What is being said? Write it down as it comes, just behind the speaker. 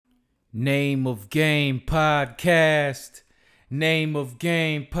Name of Game Podcast. Name of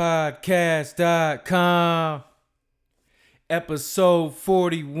Game Podcast.com. Episode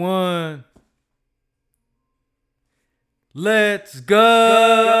 41. Let's go.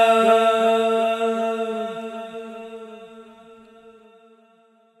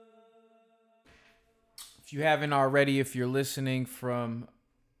 If you haven't already, if you're listening from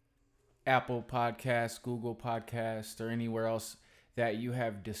Apple Podcasts, Google Podcasts, or anywhere else that you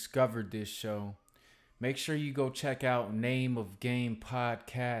have discovered this show, make sure you go check out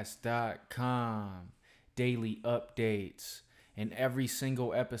nameofgamepodcast.com. Daily updates. And every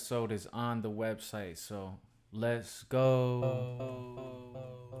single episode is on the website. So let's go.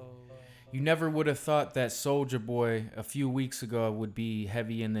 You never would have thought that Soulja Boy a few weeks ago would be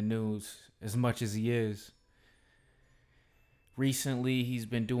heavy in the news as much as he is. Recently, he's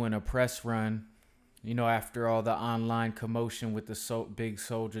been doing a press run, after all the online commotion with the Big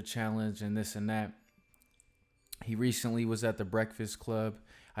Soulja Challenge and this and that. He recently was at the Breakfast Club.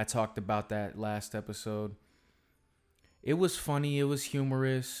 I talked about that last episode. It was funny, it was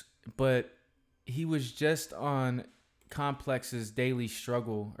humorous, but he was just on Complex's daily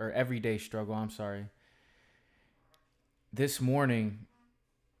struggle, or everyday struggle, I'm sorry, this morning.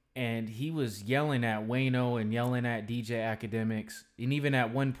 And he was yelling at Wayno and yelling at DJ Academics. And even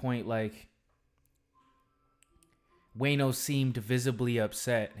at one point, Wayno seemed visibly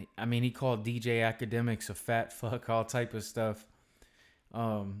upset. I mean, he called DJ Academics a fat fuck, all type of stuff.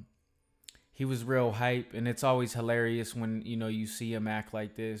 He was real hype, and it's always hilarious when, you see him act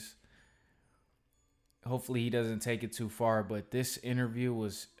like this. Hopefully he doesn't take it too far, but this interview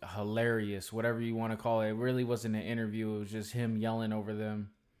was hilarious, whatever you want to call it. It really wasn't an interview. It was just him yelling over them.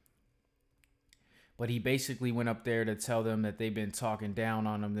 But he basically went up there to tell them that they've been talking down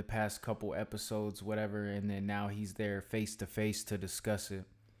on him the past couple episodes, whatever. And then now he's there face to face to discuss it.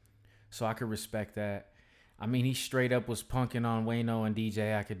 So I could respect that. I mean, he straight up was punking on Wayno and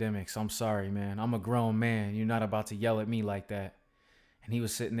DJ Academics. I'm sorry, man. I'm a grown man. You're not about to yell at me like that. And he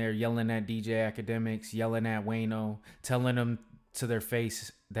was sitting there yelling at DJ Academics, yelling at Wayno, telling them to their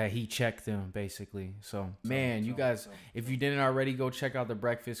face that he checked them, basically. So, man, you guys, if you didn't already, go check out the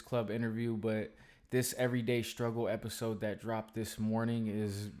Breakfast Club interview. But this Everyday Struggle episode that dropped this morning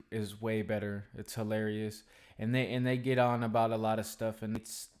is way better. It's hilarious. And they get on about a lot of stuff and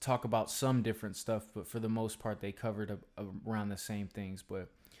it's talk about some different stuff, but for the most part they covered around the same things. But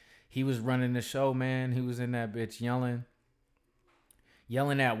he was running the show, man. He was in that bitch yelling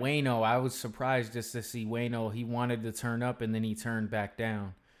at Wayno. I was surprised just to see Wayno. He wanted to turn up and then he turned back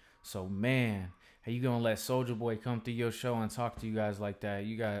down. So, man, how you gonna let Soulja Boy come to your show and talk to you guys like that?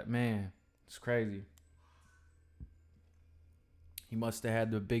 Man, it's crazy. He must have had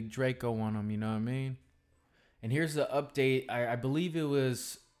the big Draco on him, you know what I mean? And here's the update. I believe it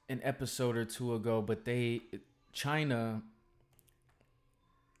was an episode or two ago, but Chinese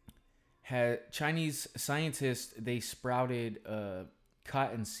scientists, they sprouted a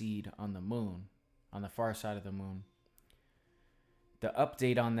cotton seed on the moon, on the far side of the moon. The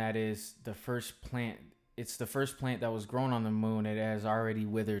update on that is it's the first plant that was grown on the moon. It has already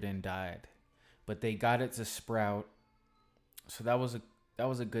withered and died. But they got it to sprout. So that was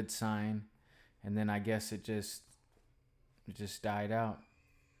a good sign. And then I guess it just died out.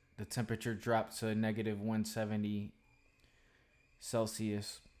 The temperature dropped to negative 170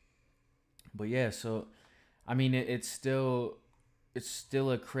 Celsius. But yeah, so I mean it's still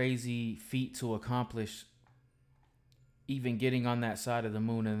a crazy feat to accomplish, even getting on that side of the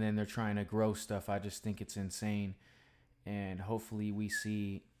moon, and then they're trying to grow stuff. I just think it's insane. And hopefully we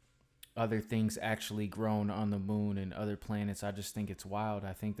see other things actually grown on the moon and other planets. I just think it's wild.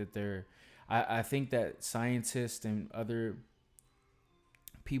 I think that I think that scientists and other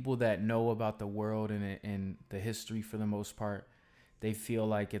people that know about the world and the history for the most part, they feel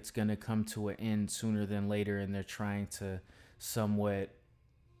like it's going to come to an end sooner than later, and they're trying to somewhat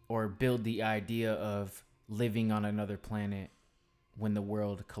or build the idea of living on another planet when the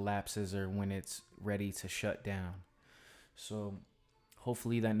world collapses or when it's ready to shut down. So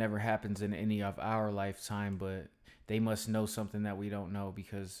hopefully that never happens in any of our lifetime, but they must know something that we don't know,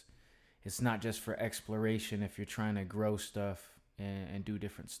 because it's not just for exploration if you're trying to grow stuff and do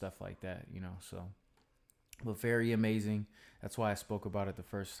different stuff like that, so. But very amazing. That's why I spoke about it the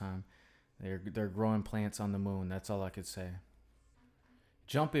first time. They're growing plants on the moon. That's all I could say.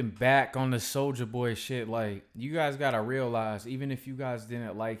 Jumping back on the Soulja Boy shit, you guys gotta realize, even if you guys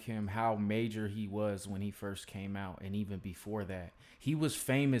didn't like him, how major he was when he first came out, and even before that. He was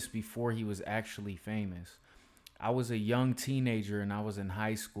famous before he was actually famous. I was a young teenager and I was in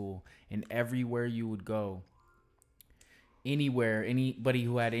high school, and everywhere you would go, anywhere, anybody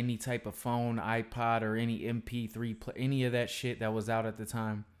who had any type of phone, iPod, or any MP3, any of that shit that was out at the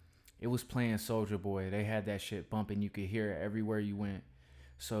time, it was playing Soulja Boy. They had that shit bumping. You could hear it everywhere you went.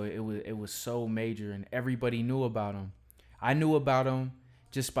 So it was so major, and everybody knew about him. I knew about him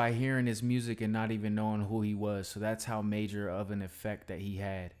just by hearing his music and not even knowing who he was. So that's how major of an effect that he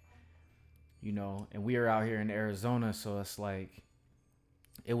had. You know, and we are out here in Arizona, so it's like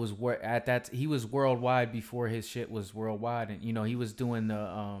it was at that he was worldwide before his shit was worldwide, and you know he was doing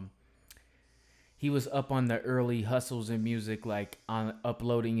the he was up on the early hustles in music, like on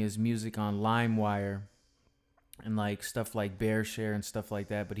uploading his music on LimeWire and like stuff like BearShare and stuff like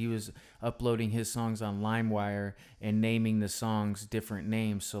that. But he was uploading his songs on LimeWire and naming the songs different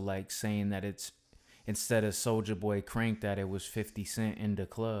names. So like saying that it's instead of Soulja Boy Crank that it was 50 Cent in the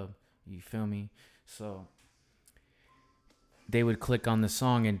club. You feel me? So they would click on the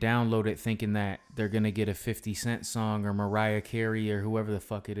song and download it thinking that they're going to get a 50 Cent song or Mariah Carey or whoever the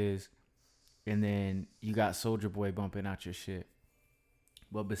fuck it is. And then you got Soulja Boy bumping out your shit.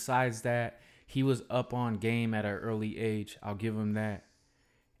 But besides that, he was up on game at an early age. I'll give him that.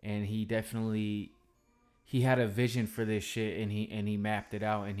 And he definitely, he had a vision for this shit, and he mapped it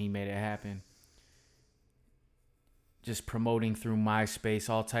out and he made it happen. Just promoting through MySpace,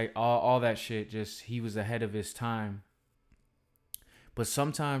 all that shit. Just he was ahead of his time. But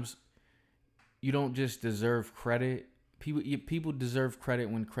sometimes you don't just deserve credit. People deserve credit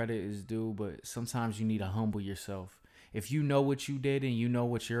when credit is due, but sometimes you need to humble yourself. If you know what you did and you know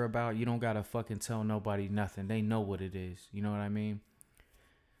what you're about, you don't gotta fucking tell nobody nothing. They know what it is. You know what I mean?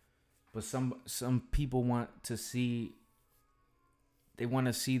 But some people want to see. They want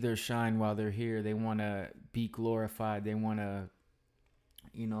to see their shine while they're here. They want to be glorified. They want to,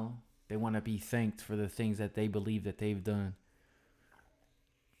 you know, they want to be thanked for the things that they believe that they've done.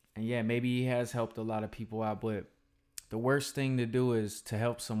 And yeah, maybe he has helped a lot of people out, but the worst thing to do is to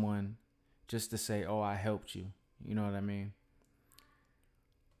help someone just to say, oh, I helped you. You know what I mean?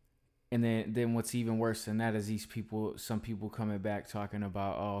 And then what's even worse than that is some people coming back talking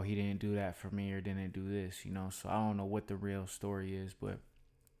about, oh, he didn't do that for me or didn't do this, you know? So I don't know what the real story is, but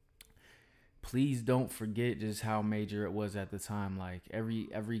please don't forget just how major it was at the time. Like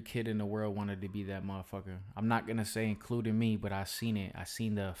every kid in the world wanted to be that motherfucker. I'm not going to say including me, but I seen it. I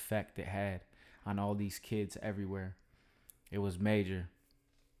seen the effect it had on all these kids everywhere. It was major.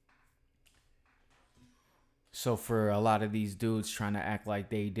 So for a lot of these dudes trying to act like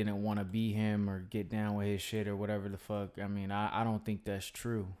they didn't want to be him or get down with his shit or whatever the fuck, I mean, I don't think that's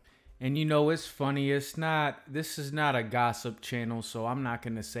true. And you know, it's funny. This is not a gossip channel, so I'm not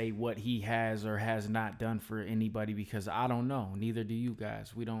going to say what he has or has not done for anybody because I don't know. Neither do you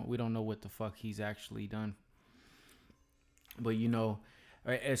guys. We don't know what the fuck he's actually done. But you know,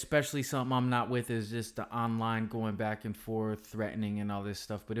 especially something I'm not with is just the online going back and forth, threatening and all this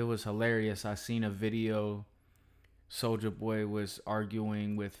stuff. But it was hilarious. I seen a video. Soulja Boy was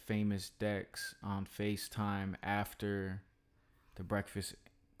arguing with Famous Dex on FaceTime after the Breakfast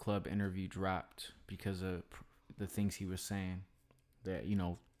Club interview dropped because of the things he was saying. That, you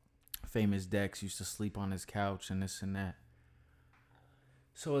know, Famous Dex used to sleep on his couch and this and that.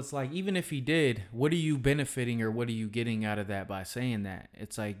 So it's like, even if he did, what are you benefiting or what are you getting out of that by saying that?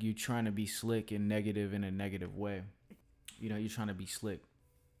 It's like you trying to be slick and negative in a negative way. You know, you're trying to be slick.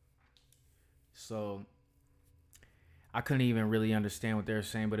 So I couldn't even really understand what they were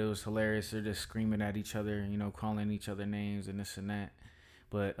saying, but it was hilarious. They're just screaming at each other, you know, calling each other names and this and that.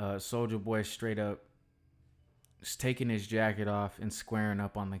 But Soulja Boy straight up is taking his jacket off and squaring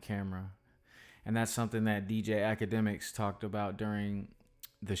up on the camera. And that's something that DJ Academics talked about during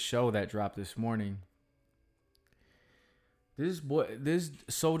the show that dropped this morning. This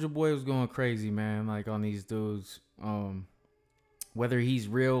Soulja Boy was going crazy, man, like on these dudes. Whether he's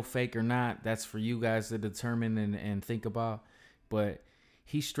real, fake or not, that's for you guys to determine and think about. But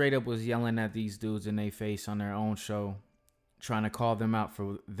he straight up was yelling at these dudes in their face on their own show, trying to call them out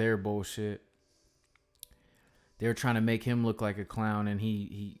for their bullshit. They were trying to make him look like a clown, and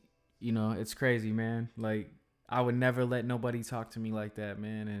he you know, it's crazy, man. Like, I would never let nobody talk to me like that,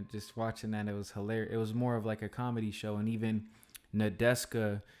 man. And just watching that, it was hilarious. It was more of like a comedy show. And even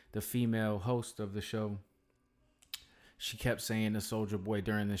Nadeska, the female host of the show, she kept saying to Soulja Boy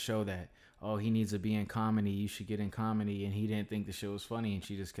during the show that, oh, he needs to be in comedy. You should get in comedy. And he didn't think the show was funny. And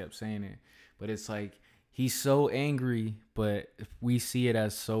she just kept saying it. But it's like, he's so angry, but we see it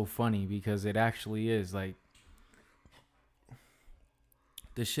as so funny because it actually is. Like,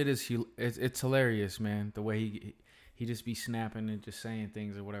 the shit is, it's hilarious, man. The way he just be snapping and just saying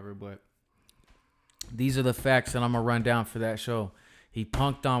things or whatever. But these are the facts that I'm going to run down for that show. He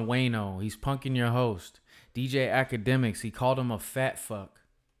punked on Wayno. He's punking your host. DJ Academics, he called him a fat fuck.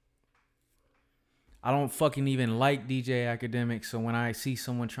 I don't fucking even like DJ Academics, so when I see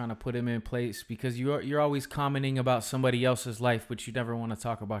someone trying to put him in place, because you're always commenting about somebody else's life, but you never want to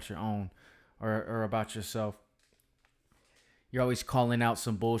talk about your own or about yourself. You're always calling out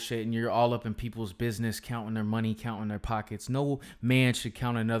some bullshit, and you're all up in people's business, counting their money, counting their pockets. No man should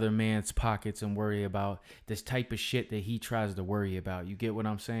count another man's pockets and worry about this type of shit that he tries to worry about. You get what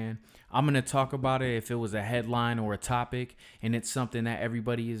I'm saying? I'm going to talk about it if it was a headline or a topic, and it's something that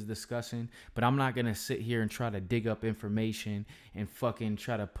everybody is discussing. But I'm not going to sit here and try to dig up information and fucking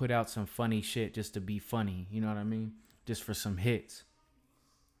try to put out some funny shit just to be funny. You know what I mean? Just for some hits.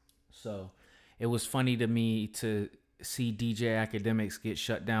 So it was funny to me to see DJ Academics get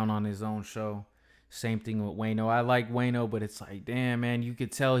shut down on his own show. Same thing with Wayno. I like Wayno, but it's like, damn, man, you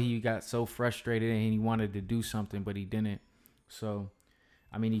could tell he got so frustrated and he wanted to do something, but he didn't. So,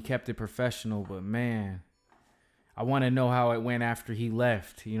 I mean, he kept it professional, but man, I want to know how it went after he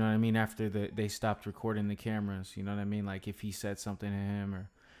left. You know what I mean? After they stopped recording the cameras. You know what I mean? Like if he said something to him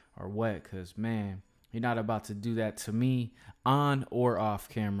or what, because, man, you're not about to do that to me on or off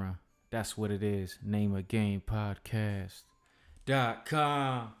camera. That's what it is. Name a Game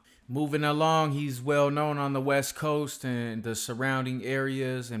Podcast.com. Moving along, he's well known on the West Coast and the surrounding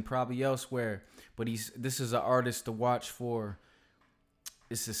areas and probably elsewhere. But this is an artist to watch for.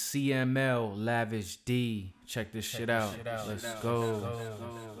 This is CML Lavish D. Check this shit out. Let's go.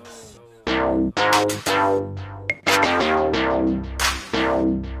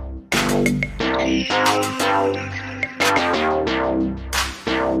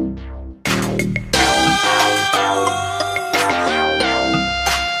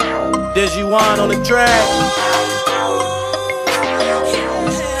 Dejuan on the track.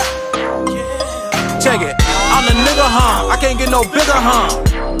 Check it. I'm the nigga, huh? I can't get no bigger, huh?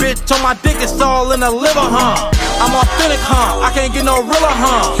 Bitch on my dick, it's all in the liver, huh? I'm authentic, huh? I can't get no realer,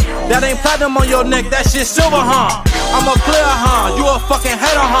 huh? That ain't platinum on your neck, that shit silver, huh? I'm a player, huh? You a fucking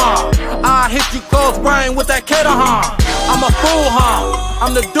hater, huh? I hit you close brain with that cater, huh? I'm a fool, huh?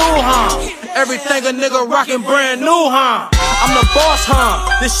 I'm the dude, huh? Everything a nigga rockin' brand new, huh? I'm the boss, huh?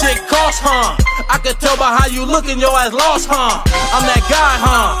 This shit cost, huh? I can tell by how you lookin', your ass lost, huh? I'm that guy,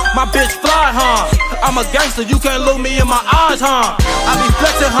 huh? My bitch fly, huh? I'm a gangster, you can't look me in my eyes, huh? I be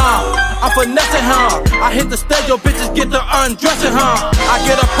flexin', huh? I'm finessing, huh? I hit the stage, your bitches get the undressing, huh? I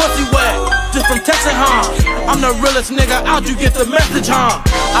get a pussy wet, just from texting, huh? I'm the realest nigga out, you get the message, huh?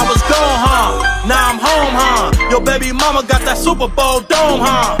 I was gone, huh? Now I'm home, huh? Your baby mama got that Super Bowl dome,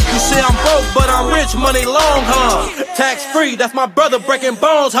 huh? You say I'm broke, but I'm rich, money long, huh? Tax free, that's my brother breaking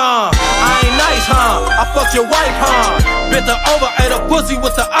bones, huh? I ain't nice, huh? I fucked your wife, huh? Bent her over, ate a pussy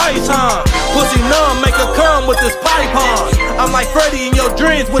with the ice, huh? Pussy numb, make her come with this pipe, huh? I'm like Freddy in your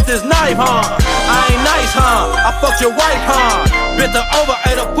dreams with this knife, huh? I ain't nice, huh? I fucked your wife, huh? Bent her over,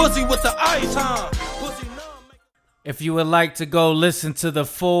 ate a pussy with the ice, huh? Pussy numb. If you would like to go listen to the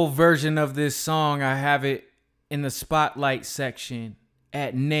full version of this song, I have it in the spotlight section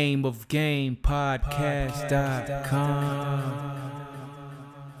at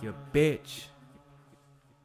nameofgamepodcast.com. You bitch.